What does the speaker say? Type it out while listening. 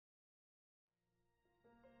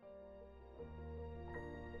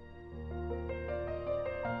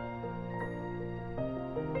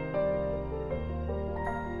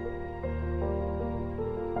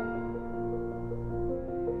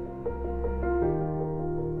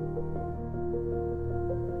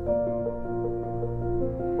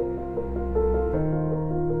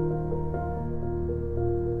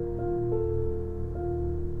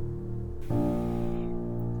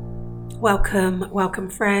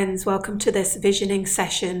Welcome friends, welcome to this visioning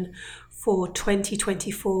session for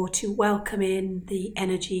 2024 to welcome in the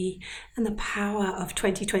energy and the power of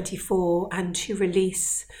 2024 and to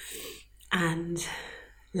release and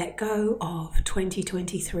let go of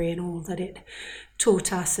 2023 and all that it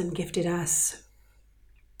taught us and gifted us.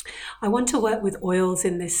 I want to work with oils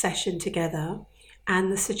in this session together.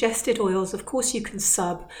 And the suggested oils, of course, you can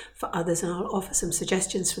sub for others, and I'll offer some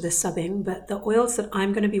suggestions for the subbing. But the oils that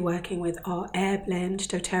I'm going to be working with are Air Blend,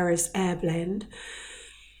 doTERRA's Air Blend,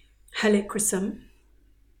 Helichrysum,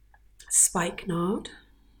 Spikenard,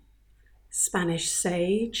 Spanish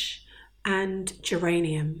Sage, and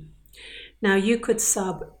Geranium. Now, you could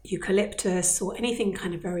sub eucalyptus or anything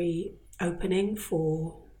kind of very opening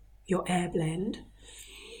for your Air Blend.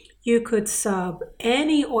 You could sub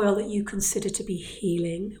any oil that you consider to be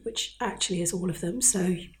healing, which actually is all of them.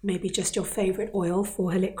 So maybe just your favorite oil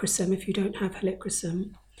for Helichrysum if you don't have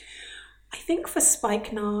Helichrysum. I think for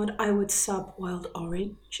Spikenard, I would sub wild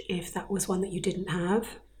orange if that was one that you didn't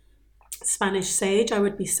have. Spanish sage, I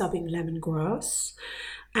would be subbing lemongrass.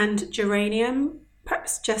 And geranium,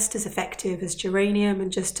 perhaps just as effective as geranium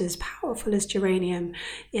and just as powerful as geranium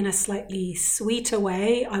in a slightly sweeter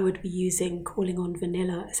way, I would be using Calling on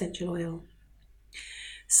Vanilla essential oil.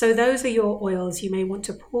 So those are your oils. You may want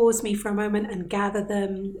to pause me for a moment and gather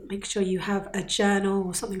them. Make sure you have a journal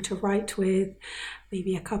or something to write with,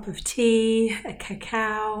 maybe a cup of tea, a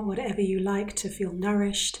cacao, whatever you like to feel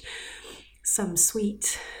nourished, some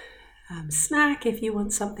sweet snack if you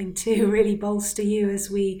want something to really bolster you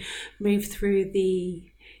as we move through the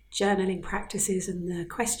journaling practices and the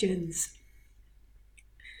questions.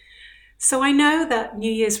 So I know that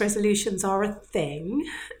New Year's resolutions are a thing,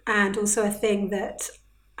 and also a thing that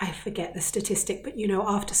I forget the statistic, but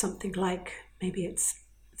after something like maybe it's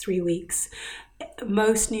 3 weeks,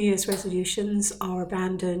 most New Year's resolutions are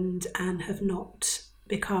abandoned and have not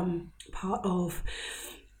become part of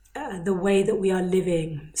the way that we are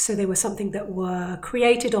living. So they were something that were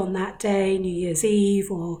created on that day, New Year's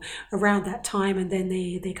Eve, or around that time, and then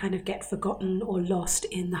they kind of get forgotten or lost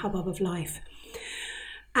in the hubbub of life.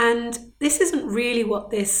 And this isn't really what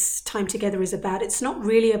this time together is about. It's not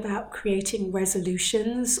really about creating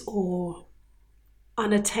resolutions or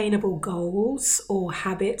unattainable goals or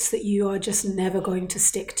habits that you are just never going to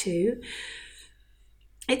stick to.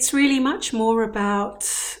 It's really much more about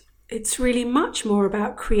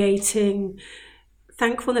creating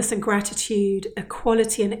thankfulness and gratitude, a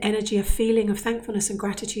quality and energy, a feeling of thankfulness and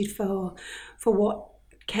gratitude for what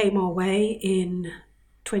came our way in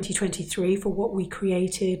 2023, for what we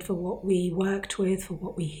created, for what we worked with, for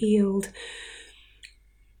what we healed.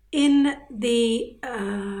 In the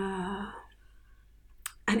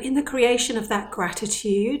creation of that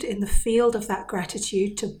gratitude, in the field of that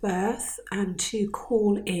gratitude, to birth and to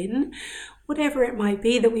call in whatever it might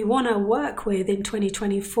be that we want to work with in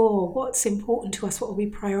 2024, what's important to us, what are we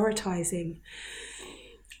prioritizing?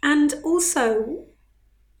 And also,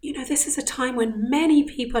 this is a time when many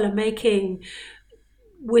people are making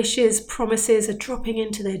wishes, promises, are dropping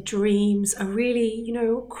into their dreams, are really,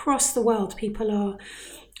 across the world, people are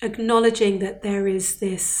acknowledging that there is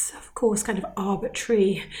this, of course, kind of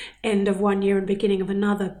arbitrary end of one year and beginning of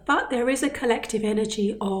another, but there is a collective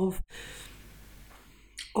energy of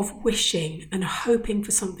wishing and hoping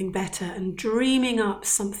for something better and dreaming up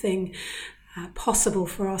something possible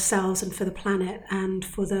for ourselves and for the planet and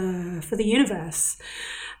for the universe.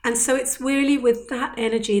 And so it's really with that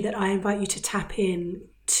energy that I invite you to tap in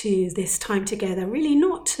to this time together, really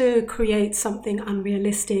not to create something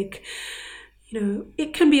unrealistic.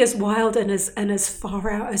 It can be as wild and as far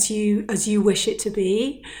out as you wish it to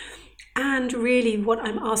be. And really what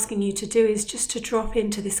I'm asking you to do is just to drop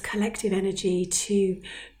into this collective energy to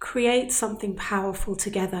create something powerful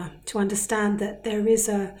together, to understand that there is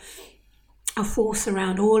a force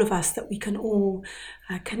around all of us that we can all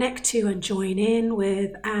connect to and join in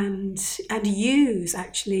with and use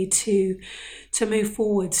actually to move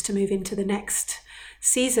forwards, to move into the next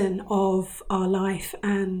season of our life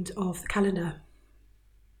and of the calendar.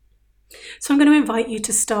 So I'm going to invite you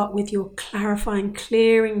to start with your clarifying,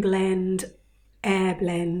 clearing blend, Air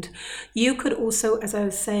Blend. You could also, as I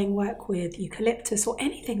was saying, work with eucalyptus or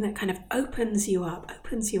anything that kind of opens you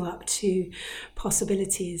up to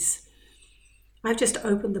possibilities. I've just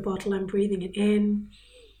opened the bottle, I'm breathing it in.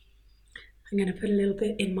 I'm going to put a little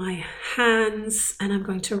bit in my hands and I'm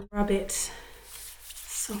going to rub it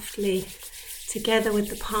softly together with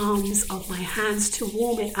the palms of my hands to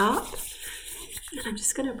warm it up. And I'm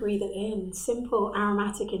just going to breathe it in, simple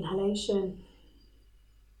aromatic inhalation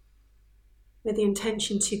with the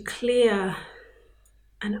intention to clear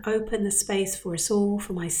and open the space for us all,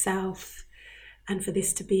 for myself, and for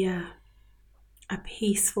this to be a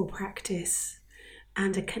peaceful practice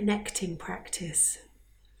and a connecting practice.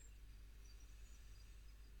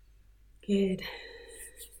 Good.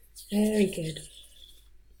 Very good.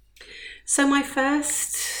 So my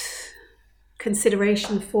first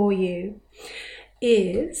consideration for you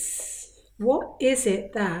is, what is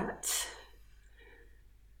it that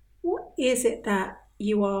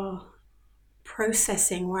you are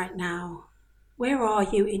processing right now? Where are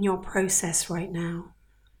you in your process right now?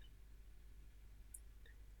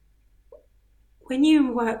 When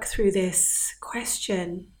you work through this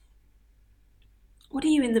question, what are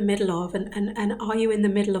you in the middle of? And are you in the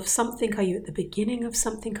middle of something? Are you at the beginning of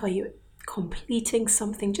something? Are you completing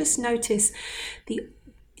something? Just notice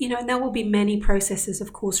and there will be many processes,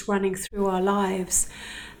 of course, running through our lives.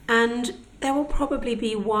 And there will probably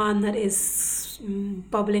be one that is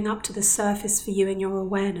bubbling up to the surface for you in your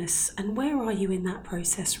awareness. And where are you in that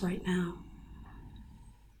process right now?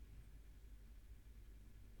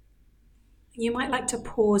 You might like to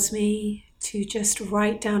pause me to just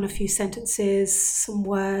write down a few sentences, some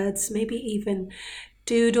words, maybe even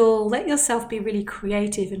doodle. Let yourself be really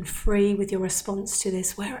creative and free with your response to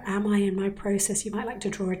this. Where am I in my process? You might like to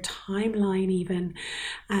draw a timeline even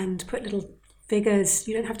and put little figures.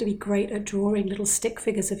 You don't have to be great at drawing little stick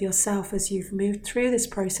figures of yourself as you've moved through this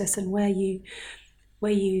process and where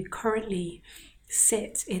you currently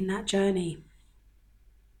sit in that journey.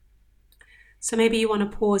 So maybe you want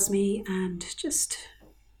to pause me and just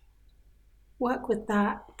work with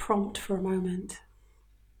that prompt for a moment.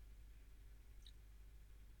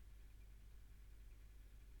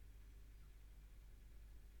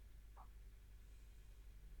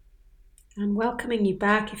 And welcoming you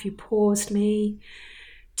back, if you paused me,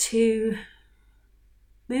 to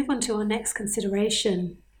move on to our next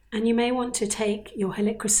consideration. And you may want to take your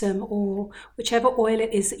helichrysum or whichever oil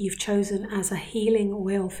it is that you've chosen as a healing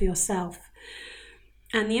oil for yourself.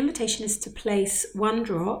 And the invitation is to place one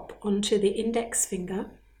drop onto the index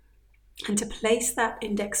finger and to place that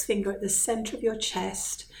index finger at the center of your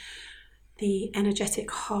chest, the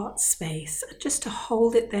energetic heart space, and just to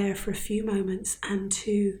hold it there for a few moments and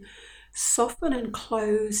to soften and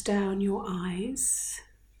close down your eyes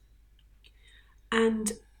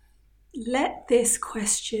and let this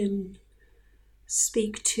question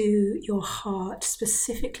speak to your heart,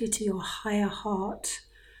 specifically to your higher heart.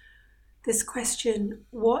 This question,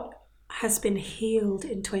 what has been healed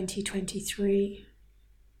in 2023?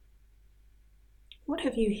 What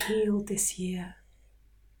have you healed this year?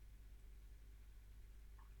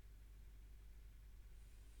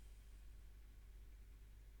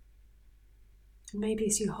 And maybe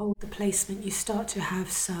as you hold the placement, you start to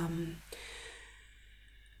have some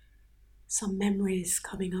memories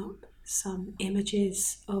coming up, some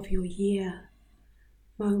images of your year,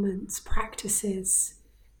 moments, practices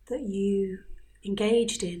that you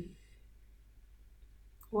engaged in.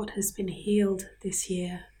 What has been healed this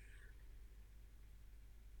year?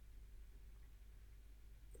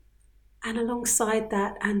 And alongside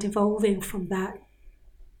that, and evolving from that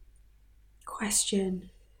question,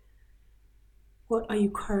 what are you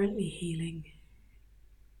currently healing?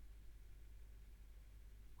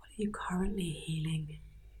 What are you currently healing?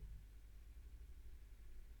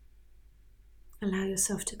 Allow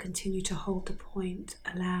yourself to continue to hold the point.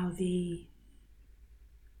 Allow the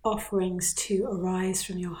offerings to arise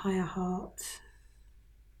from your higher heart.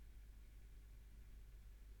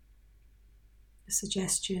 The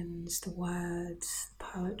suggestions, the words, the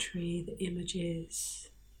poetry, the images.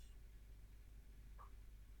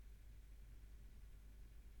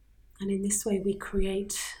 And in this way we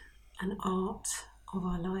create an art of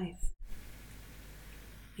our life.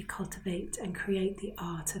 We cultivate and create the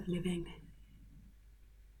art of living,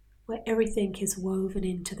 where everything is woven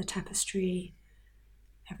into the tapestry,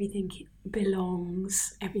 everything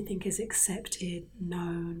belongs, everything is accepted,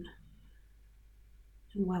 known,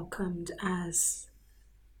 and welcomed as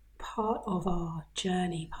part of our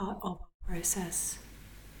journey, part of our process.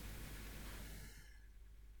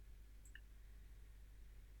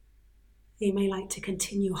 You may like to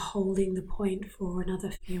continue holding the point for another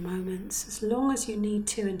few moments, as long as you need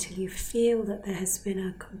to, until you feel that there has been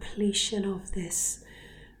a completion of this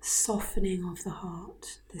softening of the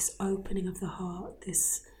heart, this opening of the heart,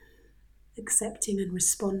 this accepting and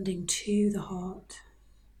responding to the heart.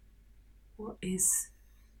 What is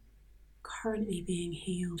currently being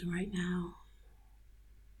healed right now?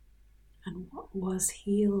 And what was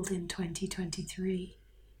healed in 2023?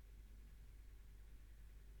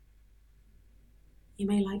 You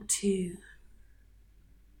may like to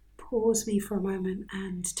pause me for a moment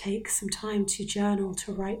and take some time to journal,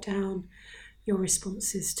 to write down your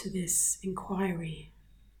responses to this inquiry.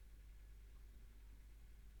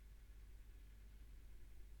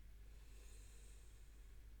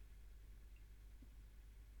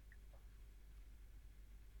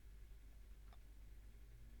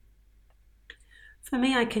 For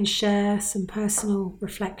me, I can share some personal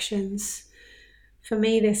reflections. For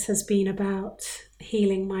me, this has been about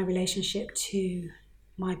healing my relationship to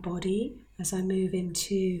my body as I move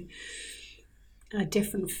into a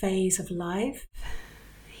different phase of life.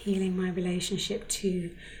 Healing my relationship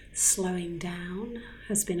to slowing down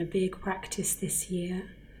has been a big practice this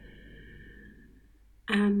year.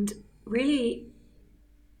 And really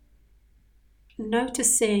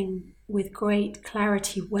noticing with great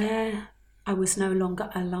clarity where I was no longer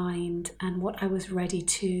aligned and what I was ready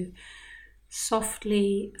to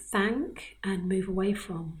softly thank and move away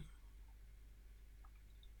from.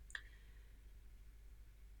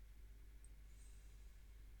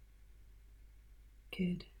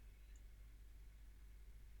 Good.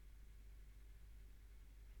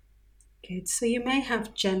 Good. So you may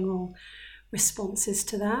have general responses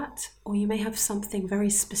to that, or you may have something very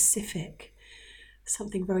specific,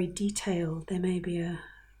 something very detailed. There may be a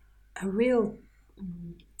real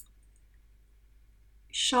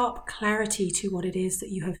sharp clarity to what it is that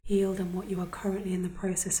you have healed and what you are currently in the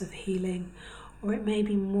process of healing, or it may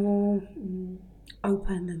be more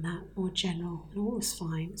open than that, more general, and all is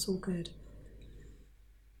fine, it's all good.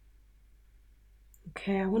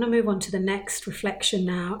 Okay, I want to move on to the next reflection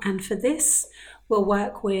now, and for this we'll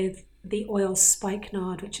work with the oil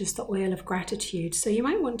spikenard, which is the oil of gratitude. So you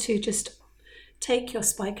might want to just take your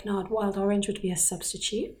spikenard, wild orange would be a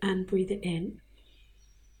substitute, and breathe it in.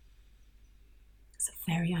 It's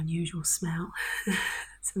a very unusual smell.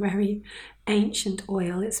 It's a very ancient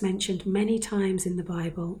oil. It's mentioned many times in the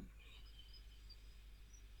Bible.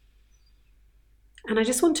 And I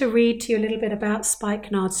just want to read to you a little bit about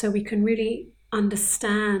spikenard so we can really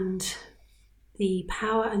understand the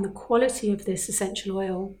power and the quality of this essential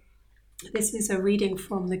oil. This is a reading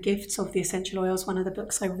from The Gifts of the Essential Oils, one of the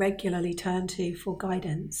books I regularly turn to for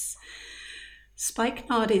guidance.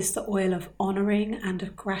 Spikenard is the oil of honoring and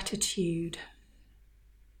of gratitude.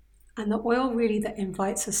 And the oil really that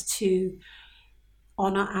invites us to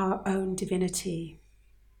honor our own divinity,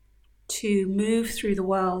 to move through the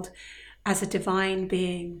world as a divine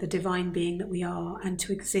being, the divine being that we are, and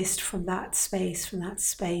to exist from that space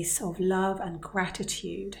of love and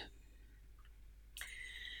gratitude.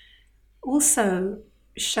 Also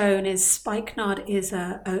shown is spikenard is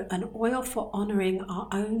an oil for honoring our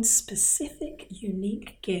own specific,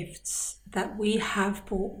 unique gifts that we have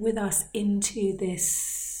brought with us into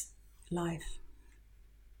this life.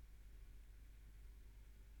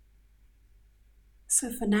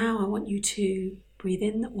 So for now, I want you to breathe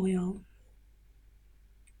in the oil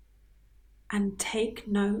and take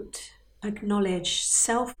note, acknowledge,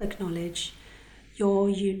 self-acknowledge your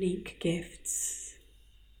unique gifts.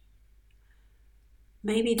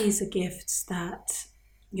 Maybe these are gifts that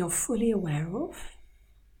you're fully aware of,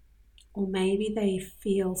 or maybe they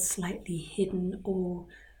feel slightly hidden or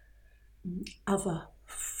other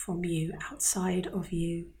from you, outside of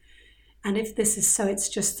you. And if this is so, it's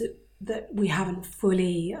just that we haven't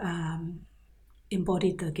fully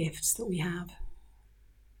embodied the gifts that we have.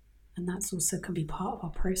 And that's also can be part of our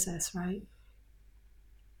process, right?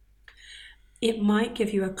 It might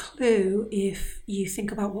give you a clue if you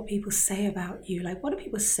think about what people say about you. Like, what do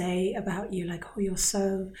people say about you? Like, oh, you're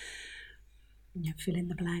so, fill in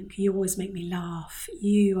the blank. You always make me laugh.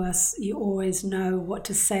 You always know what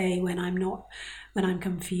to say when I'm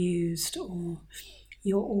confused, or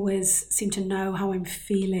you always seem to know how I'm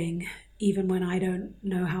feeling, even when I don't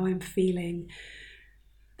know how I'm feeling.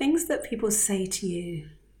 Things that people say to you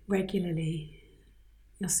regularly.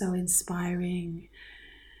 You're so inspiring.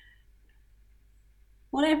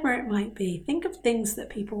 Whatever it might be, think of things that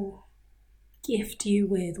people gift you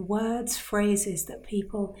with, words, phrases that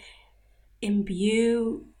people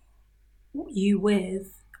imbue you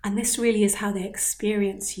with, and this really is how they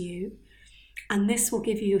experience you, and this will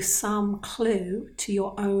give you some clue to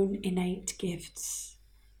your own innate gifts.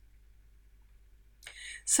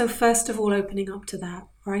 So first of all, opening up to that,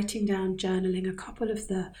 writing down, journaling a couple of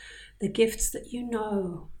the gifts that you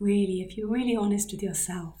know, really, if you're really honest with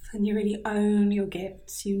yourself and you really own your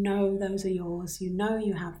gifts, you know those are yours, you know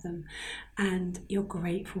you have them, and you're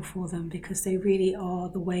grateful for them because they really are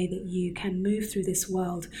the way that you can move through this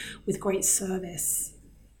world with great service.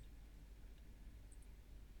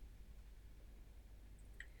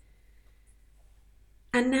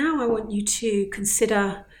 And now I want you to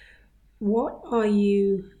consider, what are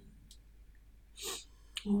you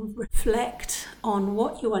reflect on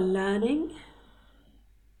what you are learning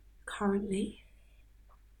currently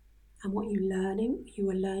and what you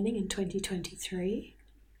were learning in 2023.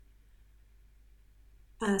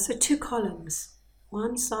 So 2 columns.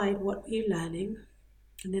 One side, what were you learning?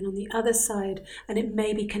 And then on the other side, and it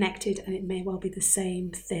may be connected and it may well be the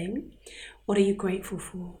same thing, what are you grateful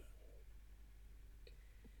for?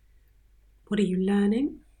 What are you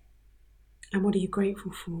learning? And what are you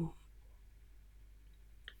grateful for?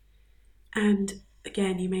 And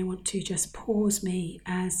again, you may want to just pause me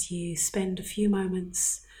as you spend a few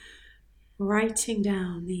moments writing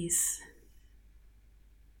down these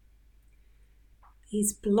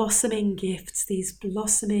blossoming gifts, these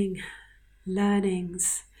blossoming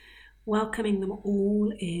learnings, welcoming them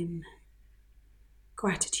all in,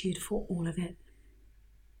 gratitude for all of it.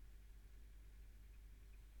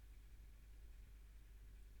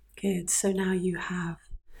 Good. So now you have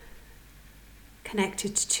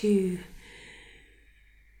connected to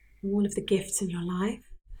all of the gifts in your life.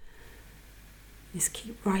 Just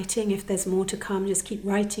keep writing. If there's more to come, just keep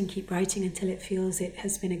writing until it feels it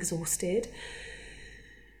has been exhausted.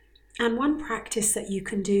 And one practice that you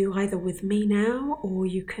can do either with me now or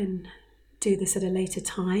you can do this at a later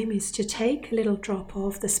time is to take a little drop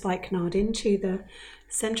of the spikenard into the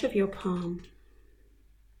center of your palm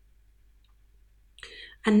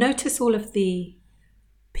and notice all of the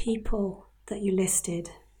people that you listed,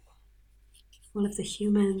 all of the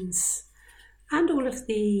humans and all of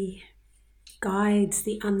the guides,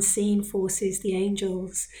 the unseen forces, the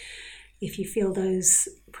angels. If you feel those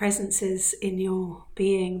presences in your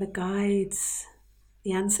being, the guides,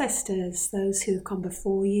 the ancestors, those who have come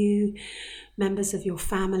before you, members of your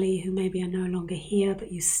family who maybe are no longer here,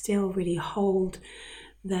 but you still really hold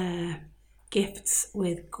their gifts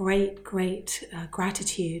with great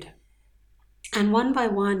gratitude. And one by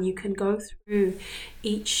one, you can go through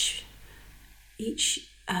each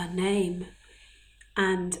name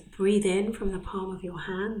and breathe in from the palm of your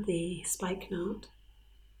hand the spikenard.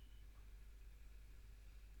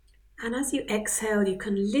 And as you exhale, you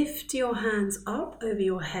can lift your hands up over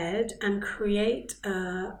your head and create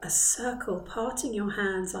a circle, parting your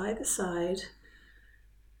hands either side,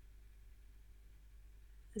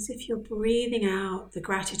 as if you're breathing out the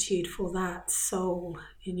gratitude for that soul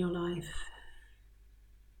in your life,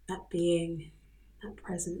 that being, that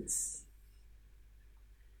presence.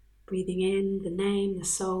 Breathing in the name, the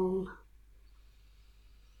soul,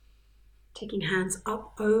 taking hands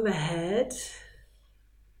up overhead,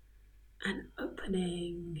 and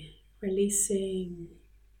opening, releasing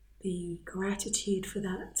the gratitude for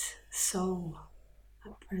that soul,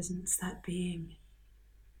 that presence, that being.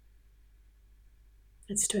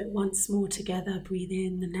 Let's do it once more together. Breathe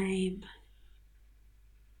in the name.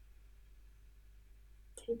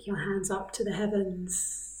 Take your hands up to the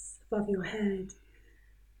heavens above your head.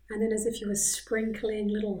 And then as if you were sprinkling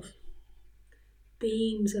little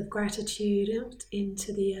beams of gratitude out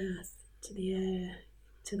into the earth, to the air,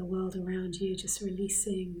 to the world around you, just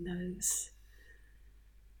releasing those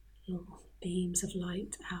little beams of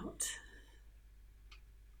light out.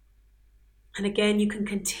 And again, you can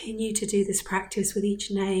continue to do this practice with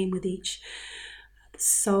each name, with each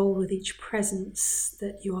soul, with each presence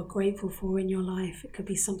that you are grateful for in your life. It could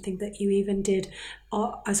be something that you even did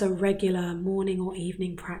as a regular morning or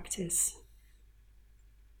evening practice.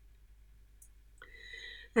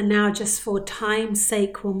 And now, just for time's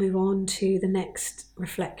sake, we'll move on to the next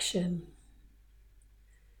reflection.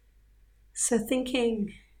 So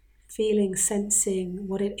thinking, feeling, sensing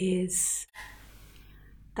what it is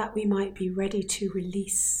that we might be ready to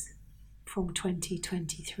release from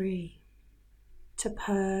 2023, to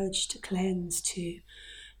purge, to cleanse, to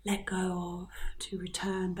let go of, to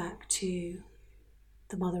return back to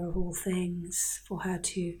the mother of all things, for her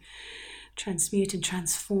to transmute and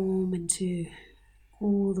transform into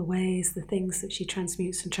all the ways, the things that she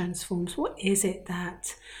transmutes and transforms. What is it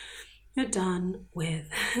that you're done with?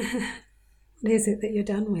 What is it that you're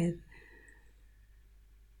done with?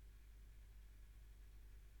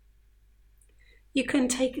 You can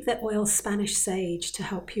take the oil Spanish sage to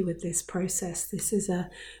help you with this process. This is a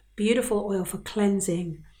beautiful oil for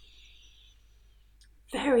cleansing.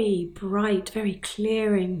 Very bright, very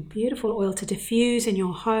clearing, beautiful oil to diffuse in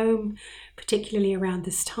your home, particularly around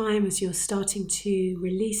this time as you're starting to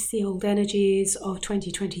release the old energies of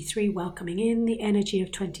 2023, welcoming in the energy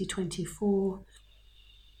of 2024.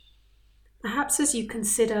 Perhaps as you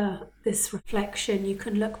consider this reflection, you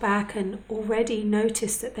can look back and already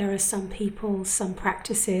notice that there are some people, some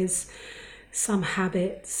practices, some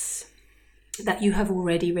habits that you have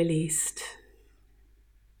already released.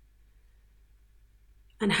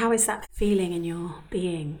 And how is that feeling in your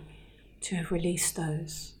being to have released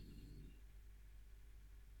those?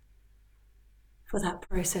 For that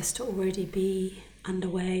process to already be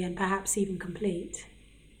underway and perhaps even complete.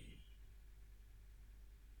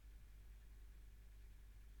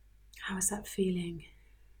 How is that feeling?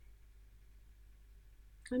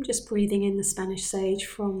 I'm just breathing in the Spanish sage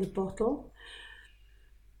from the bottle,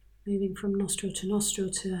 moving from nostril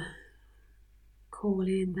to call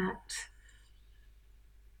in that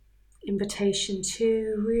invitation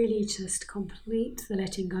to really just complete the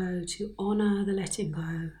letting go, to honor the letting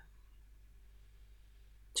go,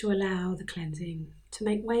 to allow the cleansing, to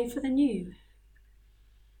make way for the new.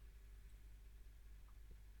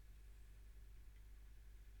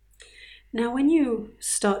 Now, when you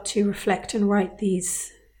start to reflect and write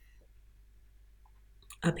these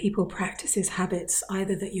people, practices, habits,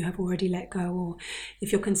 either that you have already let go, or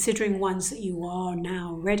if you're considering ones that you are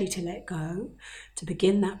now ready to let go, to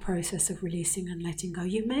begin that process of releasing and letting go,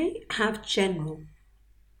 you may have general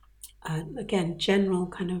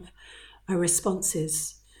kind of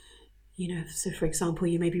responses. So for example,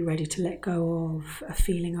 you may be ready to let go of a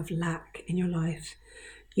feeling of lack in your life.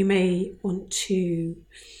 You may want to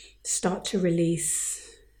start to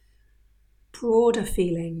release broader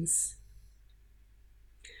feelings.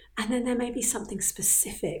 And then there may be something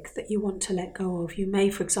specific that you want to let go of. You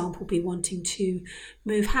may, for example, be wanting to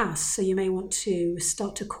move house. So you may want to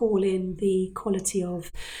start to call in the quality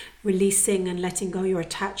of releasing and letting go your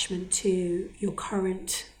attachment to your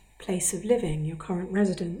current place of living, your current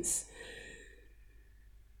residence.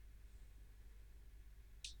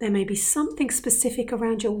 There may be something specific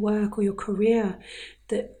around your work or your career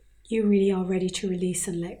that you really are ready to release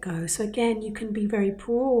and let go. So again, you can be very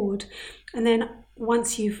broad. And then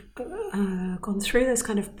once you've gone through those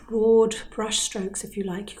kind of broad brush strokes, if you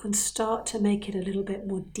like, you can start to make it a little bit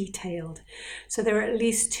more detailed. So there are at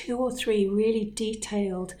least 2 or 3 really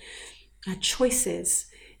detailed choices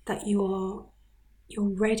that you're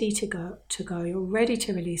ready to go. You're ready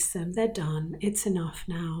to release them. They're done. It's enough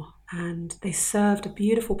now. And they served a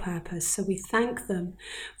beautiful purpose. So we thank them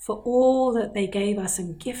for all that they gave us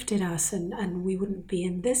and gifted us. And we wouldn't be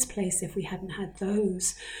in this place if we hadn't had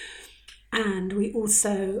those. And we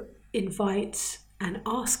also invite and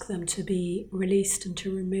ask them to be released and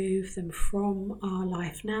to remove them from our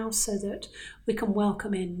life now, so that we can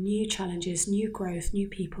welcome in new challenges, new growth, new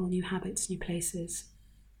people, new habits, new places.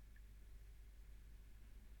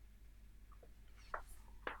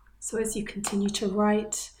 So as you continue to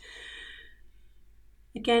write,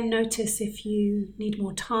 again, notice if you need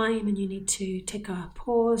more time and you need to take a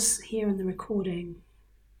pause here in the recording.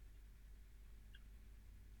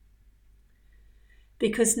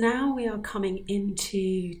 Because now we are coming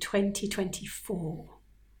into 2024,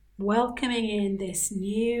 welcoming in this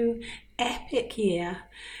new epic year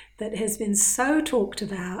that has been so talked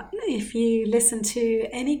about. If you listen to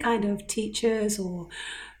any kind of teachers or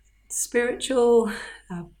spiritual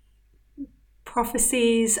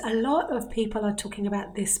prophecies, a lot of people are talking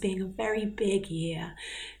about this being a very big year,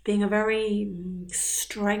 being a very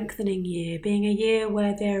strengthening year, being a year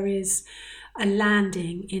where there is a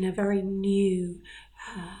landing in a very new,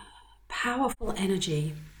 powerful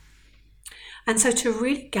energy. And so to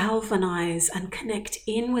really galvanize and connect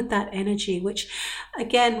in with that energy, which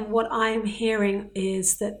again, what I'm hearing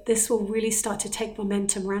is that this will really start to take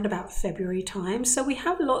momentum around about February time. So we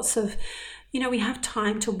have lots of, we have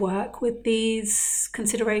time to work with these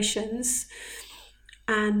considerations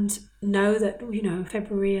and know that,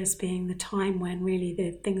 February as being the time when really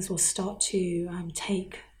the things will start to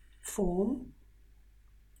take form.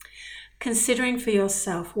 Considering for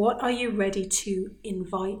yourself, what are you ready to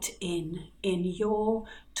invite in your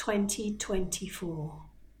 2024?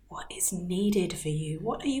 What is needed for you?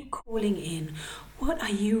 What are you calling in? What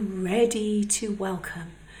are you ready to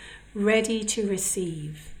welcome, ready to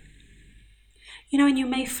receive? And you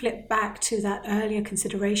may flip back to that earlier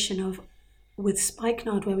consideration of with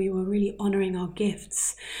Spikenard, where we were really honoring our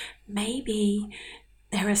gifts. Maybe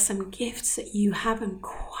there are some gifts that you haven't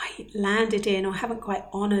quite landed in or haven't quite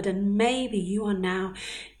honored, and maybe you are now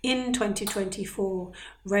in 2024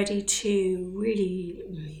 ready to really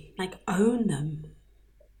own them,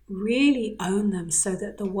 really own them, so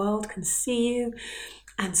that the world can see you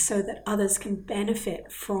and so that others can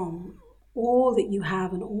benefit from all that you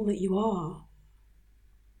have and all that you are.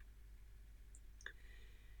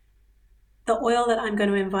 The oil that I'm going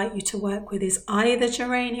to invite you to work with is either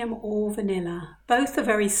geranium or vanilla. Both are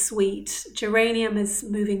very sweet. Geranium is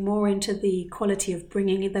moving more into the quality of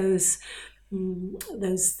bringing those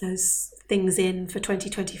things in for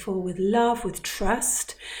 2024 with love, with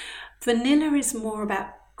trust. Vanilla is more about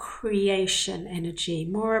creation energy,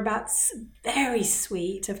 more about very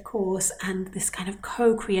sweet, of course, and this kind of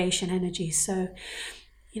co-creation energy. So,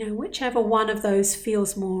 whichever one of those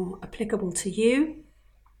feels more applicable to you.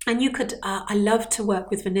 And you could, I love to work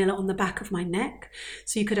with vanilla on the back of my neck.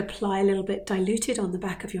 So you could apply a little bit diluted on the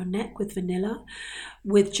back of your neck with vanilla.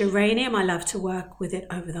 With geranium, I love to work with it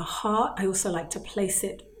over the heart. I also like to place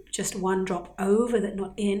it just one drop over, that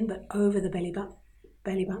not in, but over the belly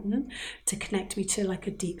button to connect me to like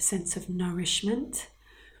a deep sense of nourishment.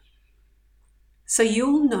 So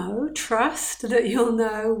trust that you'll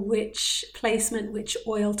know which placement, which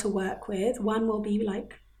oil to work with. One will be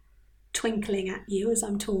like twinkling at you as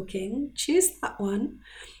I'm talking. Choose that one.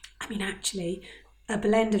 I mean, actually, a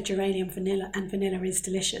blend of geranium and vanilla is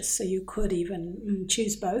delicious. So you could even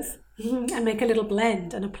choose both and make a little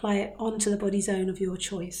blend and apply it onto the body zone of your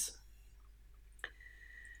choice.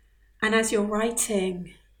 And as you're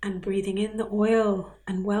writing and breathing in the oil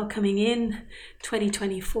and welcoming in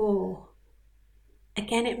 2024,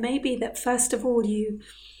 again, it may be that first of all you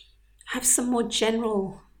have some more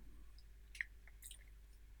general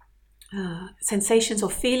sensations or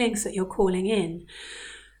feelings that you're calling in.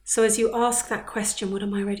 So as you ask that question, what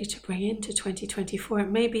am I ready to bring into 2024? It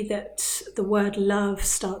may be that the word love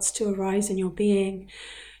starts to arise in your being.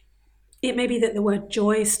 It may be that the word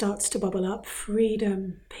joy starts to bubble up,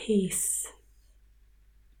 freedom, peace.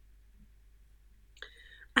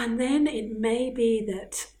 And then it may be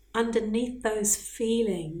that underneath those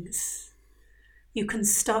feelings, you can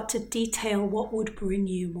start to detail what would bring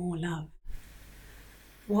you more love.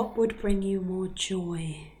 What would bring you more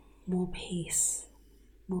joy, more peace,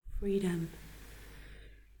 more freedom?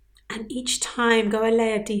 And each time go a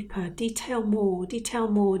layer deeper, detail more, detail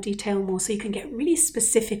more, detail more, so you can get really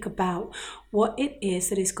specific about what it is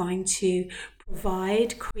that is going to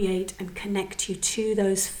provide, create, and connect you to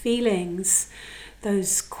those feelings,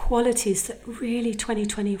 those qualities that really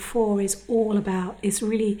 2024 is all about, is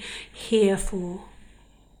really here for.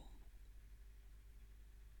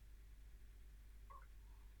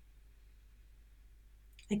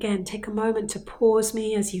 Again, take a moment to pause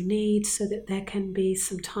me as you need so that there can be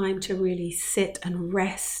some time to really sit and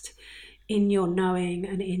rest in your knowing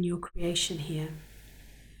and in your creation here.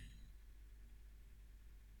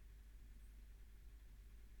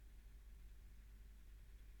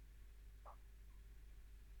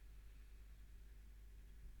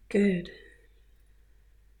 Good.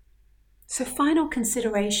 So final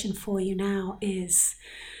consideration for you now is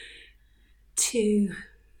to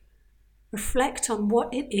reflect on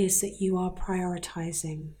what it is that you are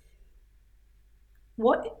prioritizing.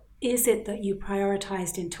 What is it that you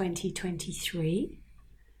prioritized in 2023?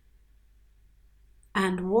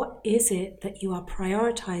 And what is it that you are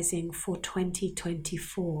prioritizing for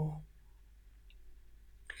 2024?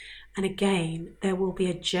 And again, there will be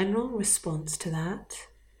a general response to that.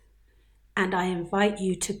 And I invite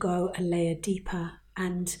you to go a layer deeper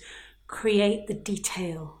and create the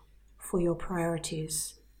detail for your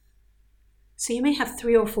priorities. So you may have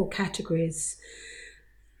 3 or 4 categories.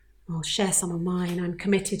 I'll share some of mine. I'm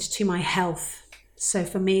committed to my health. So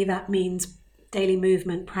for me, that means daily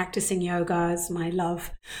movement, practicing yoga is my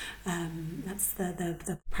love. That's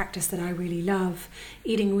the practice that I really love.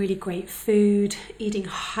 Eating really great food, drinking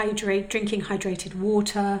hydrated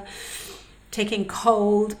water, taking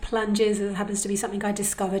cold plunges. It happens to be something I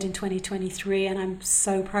discovered in 2023, and I'm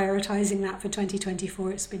so prioritizing that for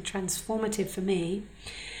 2024. It's been transformative for me.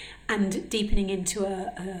 And deepening into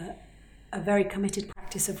a very committed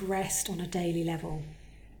practice of rest on a daily level.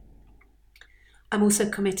 I'm also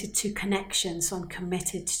committed to connection, so I'm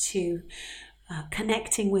committed to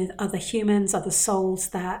connecting with other humans, other souls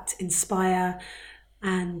that inspire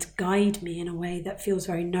and guide me in a way that feels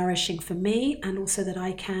very nourishing for me, and also that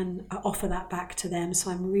I can offer that back to them.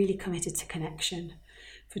 So I'm really committed to connection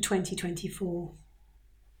for 2024.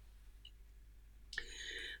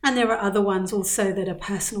 And there are other ones also that are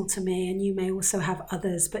personal to me, and you may also have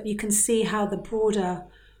others, but you can see how the broader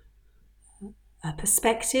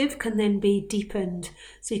perspective can then be deepened.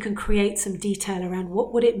 So you can create some detail around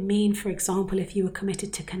what would it mean, for example, if you were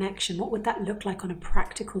committed to connection? What would that look like on a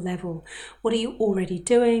practical level? What are you already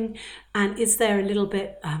doing? And is there a little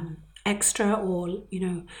bit extra or,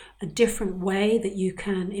 a different way that you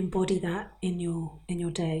can embody that in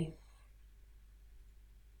your day?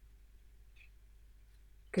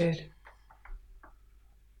 Good.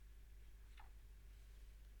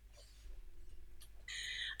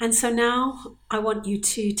 And so now I want you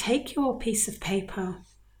to take your piece of paper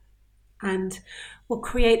and we'll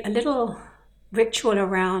create a little ritual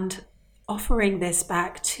around offering this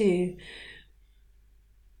back to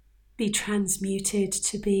be transmuted,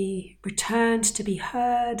 to be returned, to be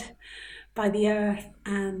heard by the earth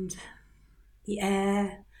and the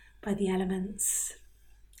air, by the elements.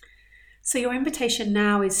 So your invitation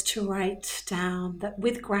now is to write down that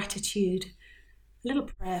with gratitude, a little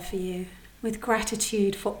prayer for you, with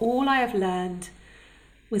gratitude for all I have learned,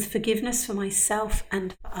 with forgiveness for myself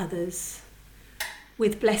and for others,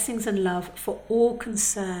 with blessings and love for all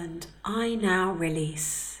concerned, I now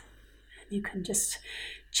release. You can just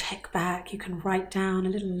check back, you can write down a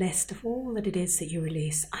little list of all that it is that you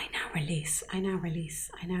release. I now release, I now release,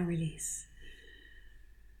 I now release.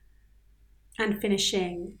 And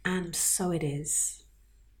finishing, and so it is.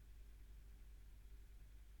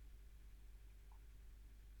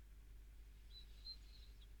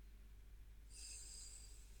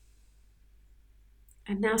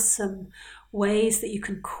 And now some ways that you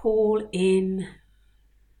can call in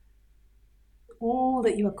all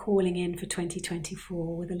that you are calling in for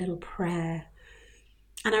 2024 with a little prayer.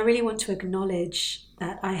 And I really want to acknowledge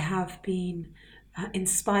that I have been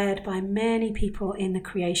inspired by many people in the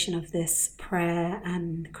creation of this prayer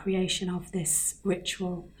and the creation of this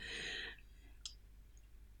ritual.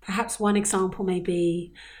 Perhaps one example may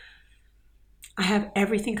be, I have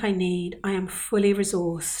everything I need. I am fully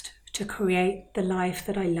resourced to create the life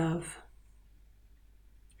that I love.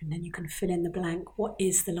 And then you can fill in the blank. What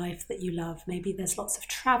is the life that you love? Maybe there's lots of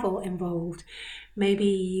travel involved. Maybe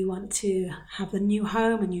you want to have a new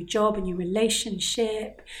home, a new job, a new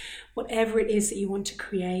relationship, whatever it is that you want to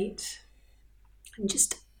create. And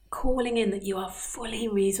just calling in that you are fully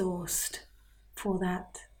resourced for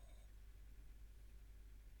that.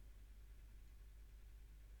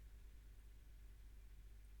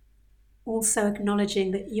 Also acknowledging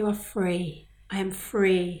that you are free. I am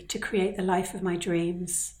free to create the life of my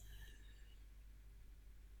dreams.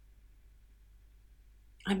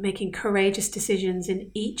 I'm making courageous decisions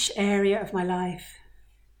in each area of my life.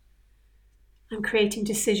 I'm creating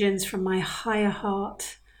decisions from my higher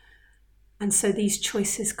heart, and so these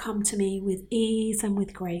choices come to me with ease and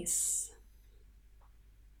with grace.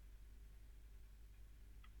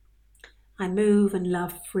 I move and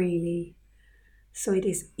love freely, so it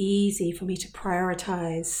is easy for me to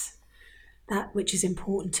prioritize that which is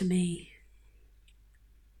important to me.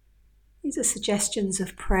 These are suggestions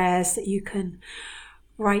of prayers that you can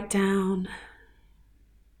write down,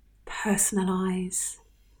 personalize,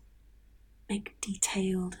 make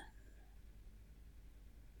detailed.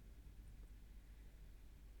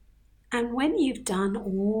 And when you've done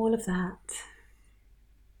all of that,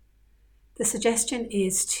 the suggestion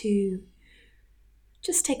is to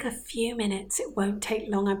just take a few minutes, it won't take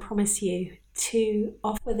long, I promise you, to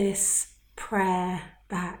offer this prayer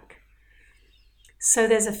back. So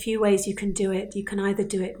there's a few ways you can do it. You can either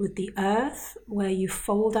do it with the earth, where you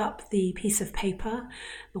fold up the piece of paper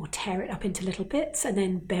or tear it up into little bits and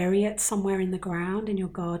then bury it somewhere in the ground in your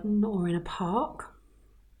garden or in a park,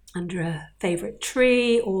 under a favourite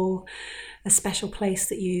tree or a special place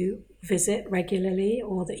that you visit regularly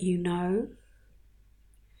or that you know.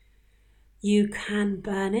 You can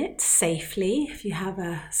burn it safely. If you have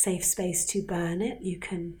a safe space to burn it, you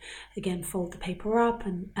can again fold the paper up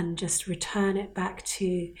and just return it back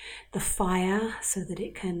to the fire so that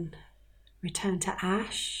it can return to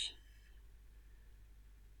ash.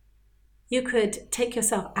 You could take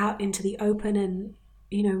yourself out into the open and,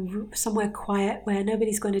 somewhere quiet where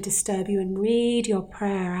nobody's going to disturb you, and read your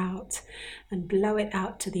prayer out and blow it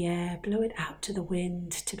out to the air, blow it out to the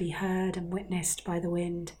wind to be heard and witnessed by the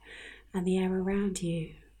wind and the air around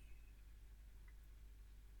you.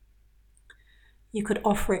 You could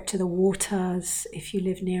offer it to the waters if you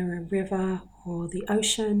live near a river or the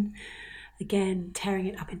ocean, again tearing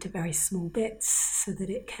it up into very small bits so that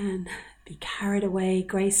it can be carried away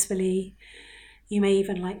gracefully. You may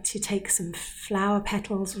even like to take some flower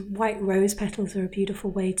petals. White rose petals are a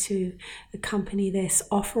beautiful way to accompany this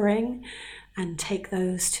offering, and take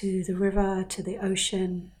those to the river, to the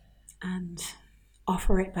ocean, and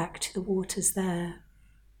offer it back to the waters there.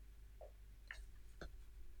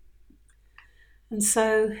 And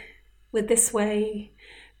so with this way,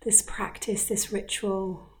 this practice, this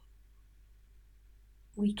ritual,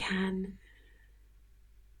 we can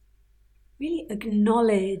really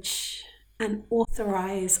acknowledge and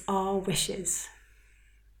authorize our wishes.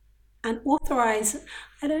 And authorize,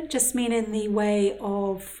 I don't just mean in the way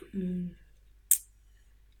of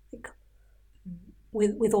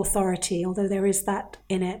with authority, although there is that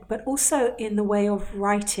in it, but also in the way of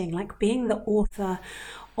writing, like being the author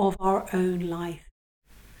of our own life.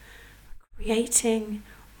 Writing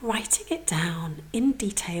it down in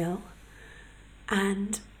detail,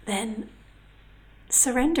 and then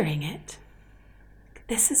surrendering it.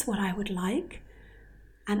 this is what I would like,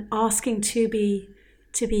 and asking to be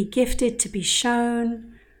gifted, to be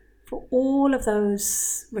shown, for all of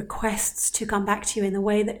those requests to come back to you in the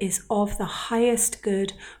way that is of the highest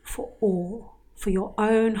good for all, for your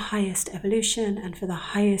own highest evolution and for the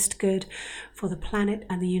highest good for the planet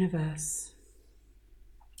and the universe.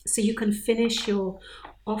 So you can finish your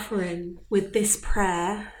offering with this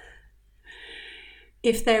prayer.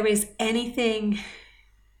 If there is anything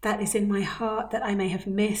that is in my heart that I may have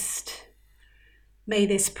missed, may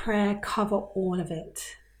this prayer cover all of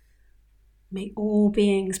it. May all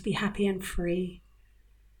beings be happy and free.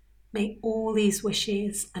 May all these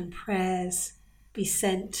wishes and prayers be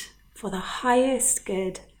sent for the highest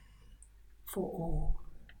good for all.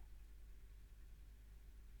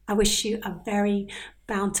 I wish you a very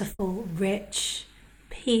bountiful, rich,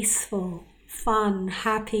 peaceful, fun,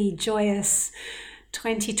 happy, joyous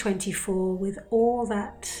 2024 with all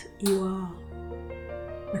that you are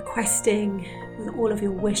requesting, with all of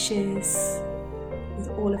your wishes, with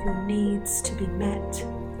all of your needs to be met,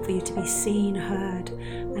 for you to be seen, heard,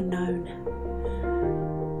 and known.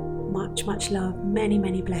 Much, much love, many,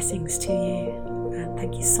 many blessings to you, and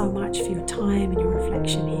thank you so much for your time and your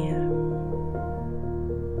reflection here.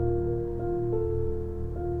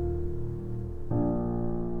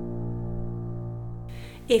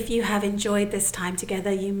 If you have enjoyed this time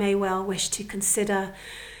together, you may well wish to consider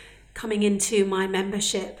coming into my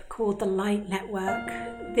membership called the Light Network.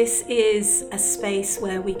 This is a space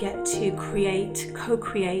where we get to create,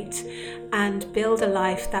 co-create, and build a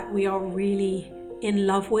life that we are really in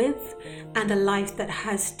love with, and a life that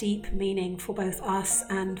has deep meaning for both us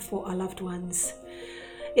and for our loved ones.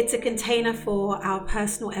 It's a container for our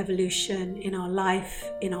personal evolution in our life,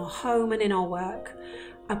 in our home, and in our work.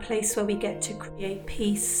 A place where we get to create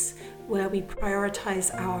peace, where we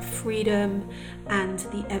prioritize our freedom and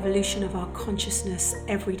the evolution of our consciousness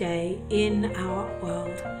every day in our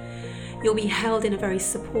world. You'll be held in a very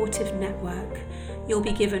supportive network. You'll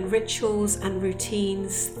be given rituals and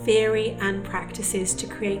routines, theory and practices to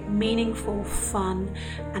create meaningful, fun,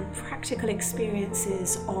 and practical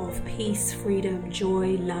experiences of peace, freedom,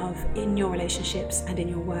 joy, love in your relationships and in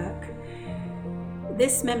your work.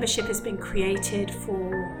 This membership has been created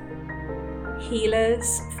for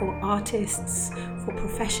healers, for artists, for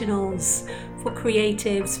professionals, for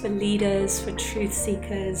creatives, for leaders, for truth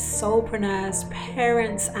seekers, soulpreneurs,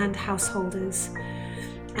 parents, and householders.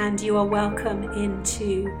 And you are welcome in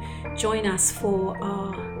to join us for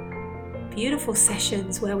our beautiful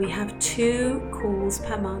sessions where we have 2 calls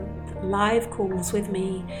per month, live calls with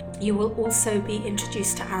me. You will also be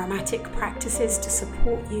introduced to aromatic practices to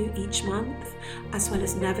support you each month, as well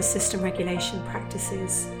as nervous system regulation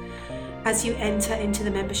practices. As you enter into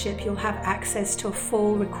the membership, you'll have access to a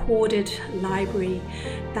full recorded library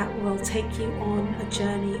that will take you on a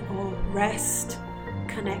journey of rest,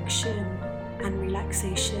 connection, and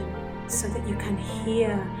relaxation, so that you can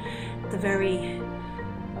hear the very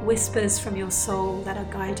whispers from your soul that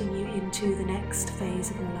are guiding you into the next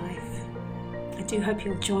phase of your life. I do hope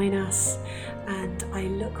you'll join us, and I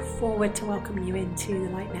look forward to welcoming you into the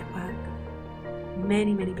Light Network.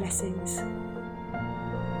 Many, many blessings.